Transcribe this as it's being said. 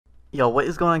Yo, what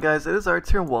is going on, guys? It is Arts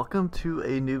here and welcome to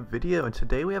a new video, and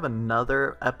today we have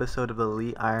another episode of the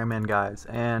Elite Ironman, guys,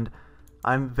 and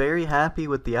I'm very happy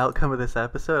with the outcome of this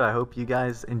episode. I hope you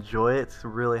guys enjoy it. It's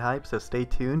really hype, so stay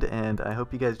tuned, and I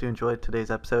hope you guys do enjoy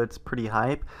today's episode. It's pretty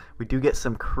hype. We do get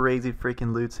some crazy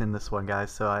freaking loots in this one,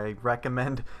 guys, so I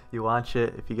recommend you watch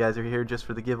it. If you guys are here just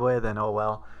for the giveaway, then oh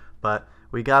well. But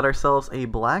we got ourselves a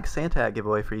Black Santa hat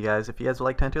giveaway for you guys. If you guys would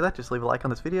like to enter that, just leave a like on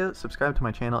this video, subscribe to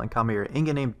my channel, and comment your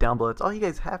in-game name down below. That's all you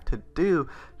guys have to do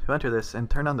to enter this, and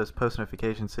turn on those post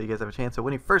notifications so you guys have a chance of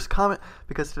winning first comment,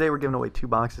 because today we're giving away 2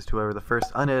 boxes to whoever the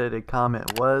first unedited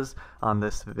comment was on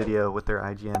this video with their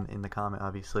IGN in the comment,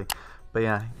 obviously. But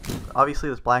yeah, obviously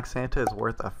this Black Santa is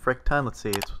worth a frick ton. Let's see,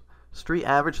 it's street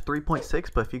average 3.6,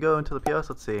 but if you go into the POS,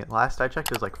 let's see, last I checked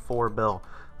it was like 4 bill.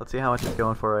 Let's see how much it's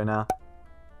going for right now.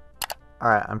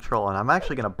 Alright, I'm trolling. I'm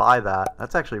actually going to buy that.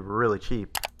 That's actually really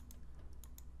cheap.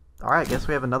 Alright, guess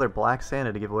we have another Black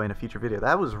Santa to give away in a future video.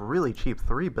 That was really cheap.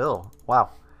 3 bill.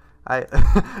 Wow. I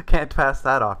can't pass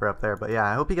that offer up there. But yeah,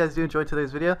 I hope you guys do enjoy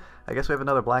today's video. I guess we have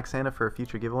another Black Santa for a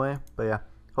future giveaway. But yeah,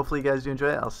 hopefully you guys do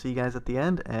enjoy it. I'll see you guys at the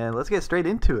end, and let's get straight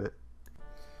into it.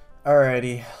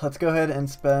 Alrighty, let's go ahead and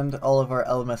spend all of our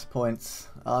LMS points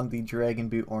on the Dragon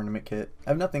Boot Ornament Kit. I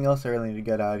have nothing else I really need to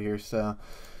get out here, so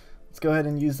let's go ahead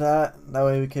and use that. That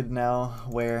way we could now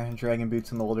wear Dragon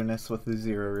Boots in the wilderness with the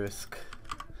 0 risk.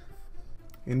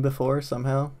 In before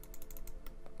somehow?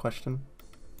 Question?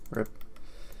 Rip.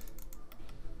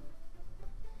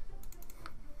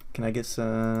 Can I get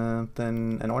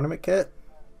something, an ornament kit?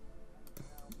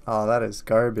 Oh, that is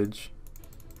garbage.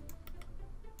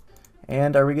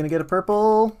 And are we gonna get a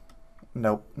purple?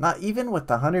 Nope. Not even with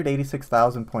the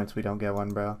 186,000 points we don't get one,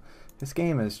 bro. This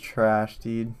game is trash,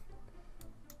 dude.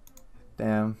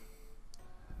 Damn.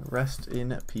 Rest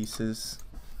in pieces.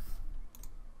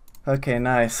 Okay,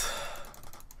 nice.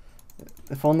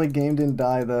 If only game didn't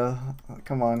die though.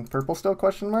 Come on, purple still,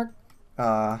 question mark?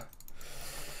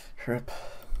 Rip.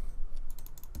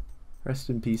 Rest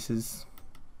in pieces.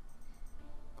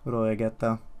 What do I get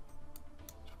though?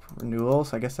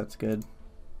 Renewals, I guess that's good.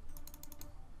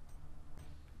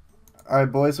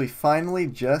 Alright boys, we finally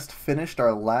just finished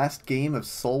our last game of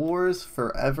Soul Wars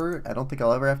forever. I don't think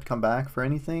I'll ever have to come back for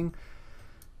anything.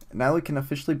 Now we can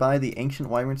officially buy the Ancient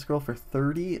Wyvern Scroll for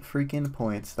 30 freaking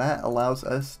points. That allows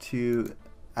us to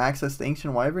access the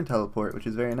Ancient Wyvern Teleport, which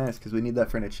is very nice because we need that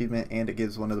for an achievement, and it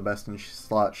gives one of the best in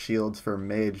slot shields for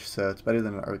Mage, so it's better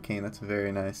than an Arcane. That's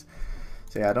very nice.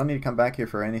 So yeah, I don't need to come back here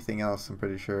for anything else, I'm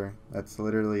pretty sure. That's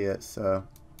literally it, so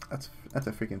that's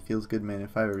a freaking feels good, man,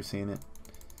 if I've ever seen it.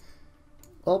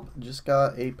 Oh, just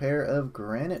got a pair of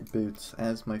Granite Boots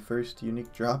as my first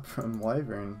unique drop from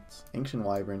Wyverns, Ancient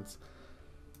Wyverns.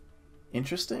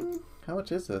 Interesting. How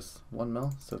much is this? 1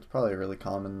 mil? So it's probably really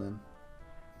common then.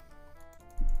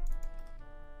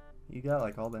 You got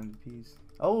like all the MVPs.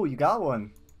 Oh, you got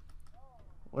one!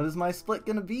 What is my split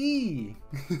gonna be?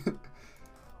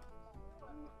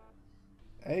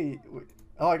 Hey,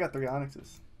 oh, I got 3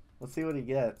 Onyxes. Let's see what he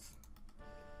gets.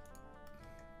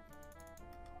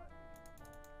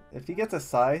 If he gets a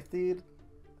Scythe, dude,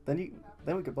 then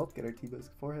we could both get our T-Bows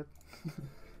forehead.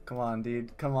 Come on,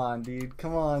 dude. Come on, dude.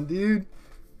 Come on, dude.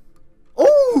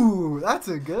 Oh, that's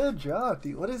a good drop,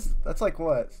 dude. What is, that's like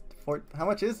what? How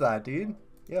much is that, dude?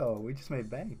 Yo, we just made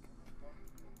bank.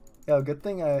 Yo, good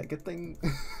thing,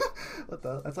 what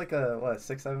the, that's like a, what,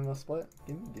 6-7 mil split?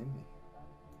 Give me.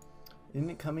 Isn't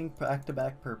it coming back to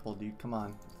back purple, dude? Come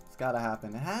on. It's gotta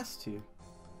happen. It has to.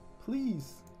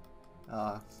 Please.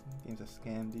 Ah, this game's a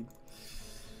scam, dude.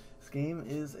 This game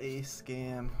is a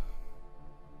scam.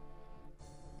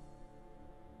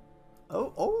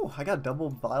 Oh, I got double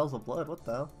vials of blood. What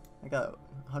the hell? I got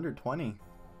 120.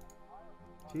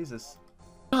 Jesus.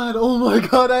 God, oh my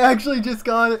god, I actually just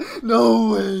got it. No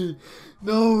way.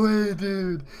 No way,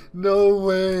 dude. No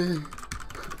way.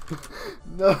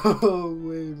 No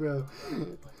way, bro.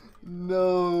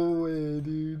 No way,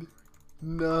 dude.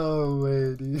 No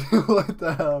way, dude. What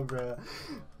the hell, bro?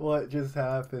 What just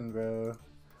happened, bro?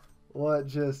 What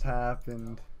just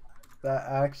happened? That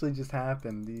actually just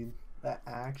happened, dude. That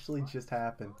actually just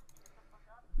happened.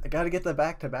 I gotta get the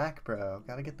back-to-back, bro.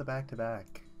 Gotta get the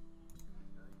back-to-back.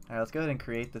 Alright, let's go ahead and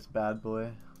create this bad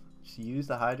boy. Just use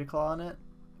the Hydra Claw on it.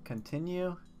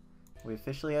 Continue. We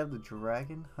officially have the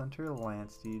Dragon Hunter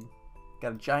Lance, dude.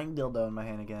 Got a giant dildo in my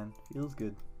hand again. Feels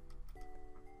good.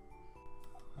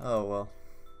 Oh, well.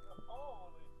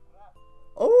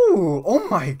 Oh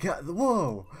my god.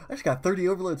 Whoa. I just got 30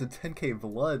 overloads and 10k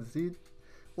bloods, dude.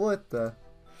 What the?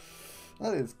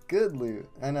 That is good loot.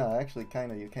 I know, actually,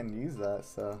 kind of, you can use that,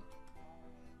 so.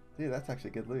 Dude, that's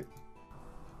actually good loot.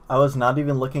 I was not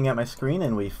even looking at my screen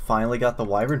and we finally got the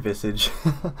Wyvern Visage.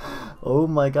 Oh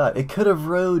my god. It could have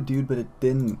rode, dude, but it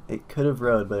didn't. It could have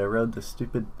rode, but it rode the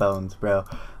stupid bones, bro.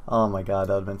 Oh my god,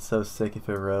 that would have been so sick if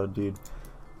it rode, dude.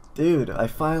 Dude, I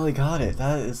finally got it.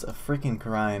 That is a freaking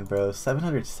grind, bro.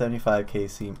 775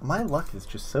 KC. My luck is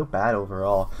just so bad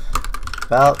overall.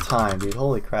 About time, dude.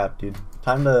 Holy crap, dude.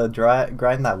 Time to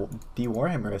grind that D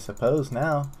Warhammer, I suppose,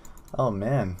 now. Oh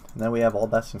man, and then we have all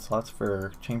Bastion slots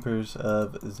for Chambers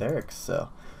of Xerix, so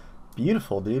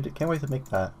beautiful, dude. Can't wait to make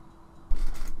that.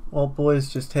 Well,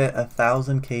 boys, just hit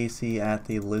 1000 KC at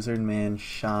the Lizardman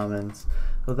Shamans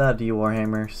without D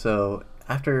Warhammer, so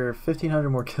after 1500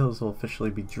 more kills will officially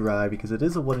be dry because it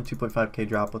is a 1 in 2.5k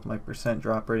drop with my %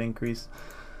 drop rate increase.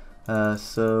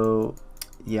 So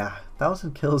yeah,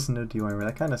 1000 kills no D Warhammer,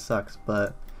 that kind of sucks,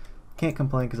 but can't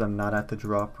complain because I'm not at the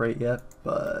drop rate yet,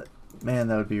 but man,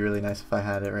 that would be really nice if I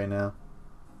had it right now.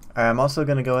 Alright, I'm also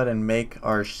going to go ahead and make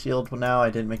our shield now. I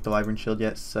didn't make the Wyvern shield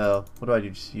yet, so what do?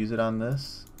 Just use it on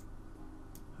this?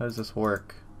 How does this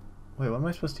work? Wait, what am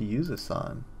I supposed to use this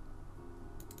on?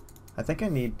 I think I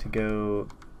need to go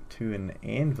to an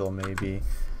anvil maybe.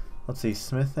 Let's see,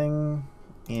 smithing,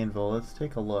 anvil. Let's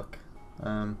take a look.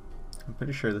 I'm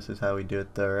pretty sure this is how we do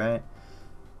it though, right?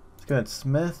 Let's go ahead and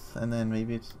smith, and then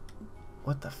maybe it's...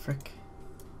 What the frick?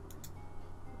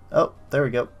 Oh, there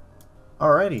we go.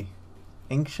 Alrighty.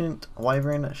 Ancient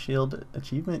Wyvern Shield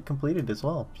achievement completed as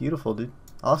well. Beautiful, dude.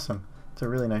 Awesome. It's a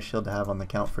really nice shield to have on the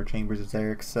count for Chambers of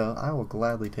Xerix, so I will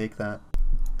gladly take that.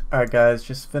 Alright guys,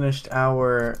 just finished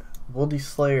our Woldy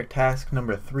Slayer task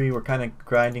number 3. We're kind of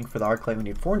grinding for the Arclight. We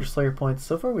need 400 Slayer points.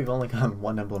 So far we've only gotten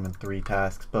 1 emblem and 3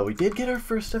 tasks, but we did get our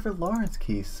first ever Lawrence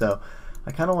key, so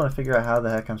I kind of want to figure out how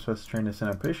the heck I'm supposed to turn this in.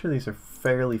 I'm pretty sure these are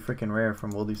fairly freaking rare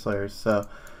from Woldy Slayers, so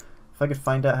if I could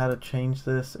find out how to change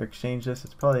this or exchange this,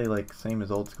 it's probably like same as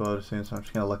old school, I would assume, so I'm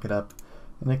just going to look it up.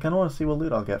 And I kind of want to see what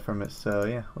loot I'll get from it, so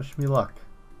yeah, wish me luck.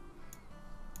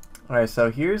 Alright,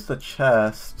 so here's the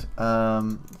chest.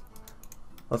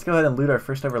 Let's go ahead and loot our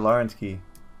first ever Lawrence key.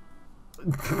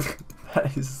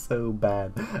 That is so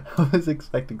bad. I was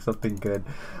expecting something good.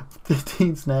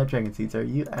 15 Snapdragon seeds, are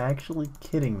you actually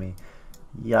kidding me?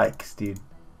 Yikes, dude.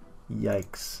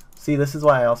 Yikes. See, this is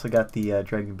why I also got the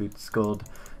Dragon Boots Gold,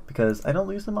 because I don't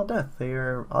lose them on death. They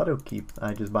are auto keep.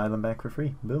 I just buy them back for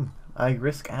free. Boom. I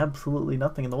risk absolutely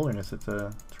nothing in the wilderness. It's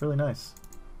really nice.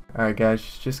 Alright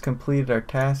guys, just completed our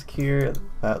task here.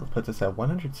 That puts us at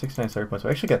 169 star points.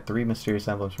 We actually got 3 mysterious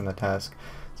emblems from the task.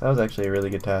 So that was actually a really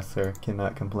good task there.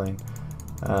 Cannot complain.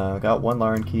 Got 1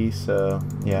 Lauren key, so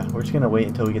yeah, we're just going to wait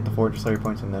until we get the 400 Slayer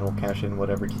points and then we'll cash in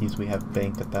whatever keys we have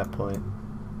banked at that point.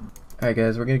 Alright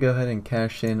guys, we're going to go ahead and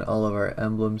cash in all of our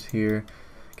emblems here.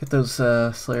 Get those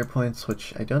Slayer points,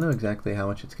 which I don't know exactly how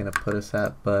much it's going to put us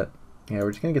at, but yeah,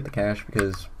 we're just going to get the cash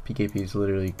because PKP is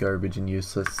literally garbage and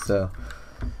useless, so...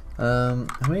 how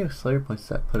many Slayer points does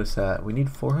that put us at? We need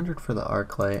 400 for the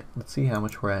Arclight. Let's see how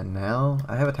much we're at now.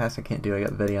 I have a task I can't do. I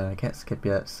got Vedion. I can't skip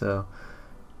yet, so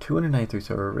 293,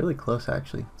 so we're really close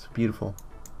actually. It's beautiful.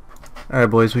 Alright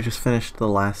boys, we just finished the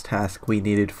last task we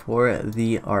needed for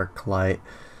the Arclight.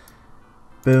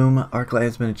 Boom, Arclight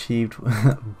has been achieved.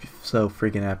 So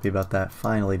freaking happy about that,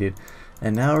 finally, dude.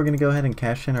 And now we're going to go ahead and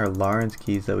cash in our Lawrence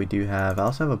keys that we do have. I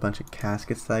also have a bunch of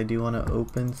caskets that I do want to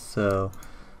open, so...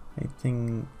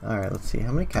 Alright, let's see.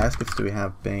 How many caskets do we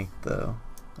have banked, though?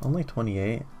 Only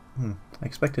 28? I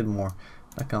expected more.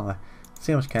 Not gonna lie. Let's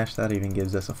see how much cash that even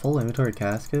gives us. A full inventory of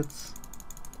caskets?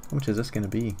 How much is this gonna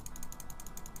be?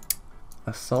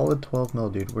 A solid 12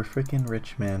 mil, dude. We're freaking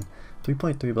rich, man.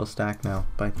 3.3 mil stack now,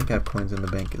 but I think I have coins in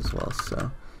the bank as well,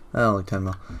 so... only 10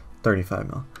 mil. 35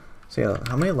 mil. So yeah,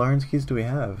 how many Lawrence keys do we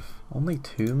have? Only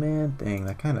 2, man? Dang,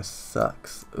 that kinda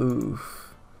sucks.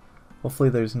 Oof. Hopefully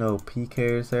there's no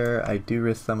PKers there. I do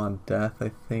risk them on death,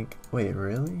 I think. Wait,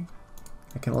 really?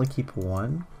 I can only keep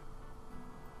 1?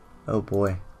 Oh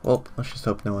boy. Well, let's just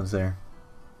hope no one's there.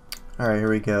 Alright, here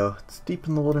we go. It's deep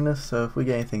in the wilderness, so if we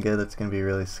get anything good, it's going to be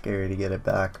really scary to get it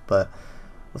back. But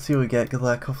let's see what we get. Good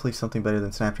luck. Hopefully something better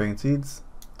than Snapdragon Seeds.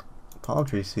 Palm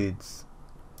Tree Seeds.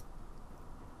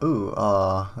 Ooh,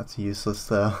 aw, that's useless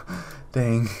though.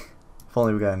 Dang. If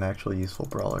only we got an actual useful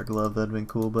Brawler Glove, that'd been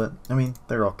cool, but, I mean,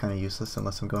 they're all kind of useless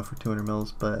unless I'm going for 200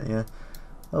 mils, but yeah.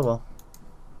 Oh well.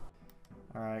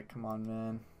 Alright, come on,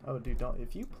 man. Oh, dude, don't,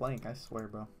 if you plank, I swear,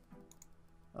 bro.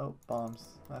 Oh, bombs.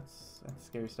 That's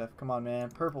scary stuff. Come on,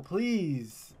 man. Purple,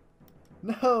 please!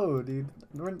 No, dude.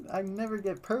 I never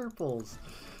get purples.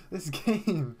 This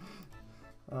game.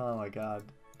 Oh my god.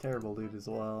 Terrible loot as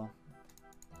well.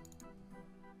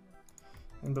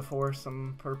 And before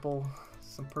some purple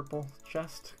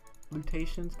chest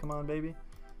lootations. Come on, baby.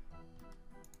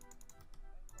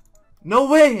 No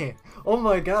way! Oh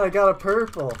my god, I got a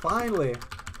purple, finally.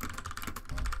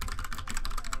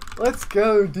 Let's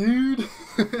go, dude.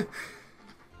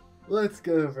 Let's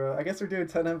go, bro. I guess we're doing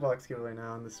 10 inbox giveaway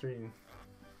now on the stream.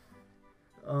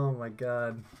 Oh my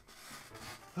god.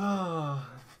 Oh.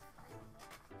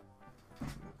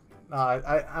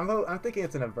 No, I'm thinking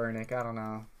it's an Avernic. I don't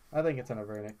know. I think it's an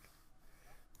Avernic.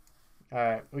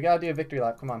 Alright, we gotta do a victory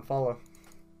lap. Come on, follow.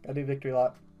 Gotta do a victory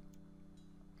lap.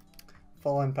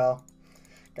 Follow in, pal.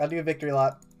 Gotta do a victory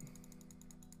lap.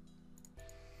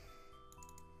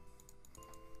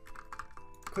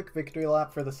 Quick victory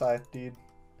lap for the scythe, dude.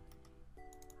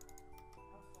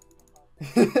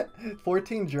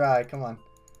 14 dry, come on.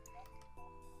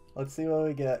 Let's see what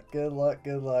we get. Good luck,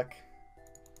 good luck.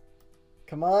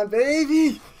 Come on,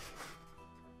 baby!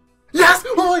 Yes!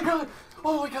 Oh my god!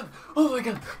 Oh my god! Oh my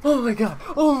god! Oh my god!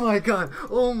 Oh my god!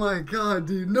 Oh my god,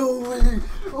 dude! No way!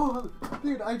 Oh,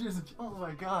 dude, oh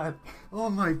my god! Oh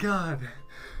my god!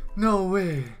 No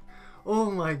way!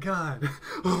 Oh my god!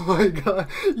 Oh my god!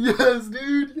 Yes,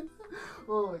 dude!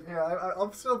 Oh yeah,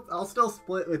 I'll still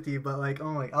split with you, but like,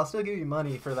 oh my, I'll still give you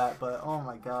money for that, but oh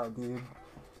my god, dude!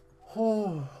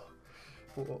 Oh,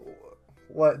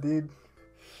 what, dude?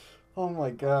 Oh my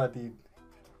god, dude!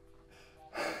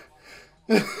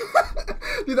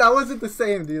 Dude, that wasn't the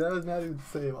same, dude. That was not even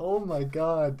the same. Oh my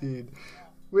god, dude.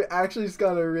 We actually just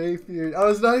got a rapier. I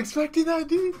was not expecting that,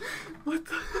 dude. What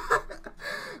the?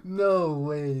 No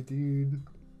way, dude.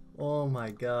 Oh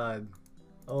my god.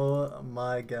 Oh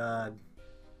my god.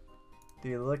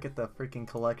 Dude, look at the freaking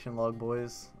collection log,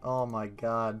 boys. Oh my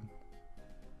god.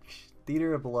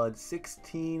 Theater of Blood,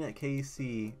 16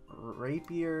 KC.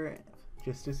 Rapier,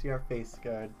 just to see our face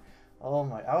guard. Oh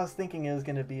my, I was thinking it was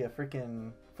going to be a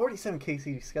freaking 47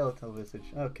 KC skeletal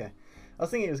visage. Okay. I was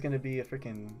thinking it was going to be a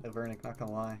freaking Avernic, not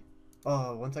gonna lie.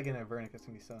 Oh, once I get an Avernic, it's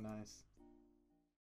going to be so nice.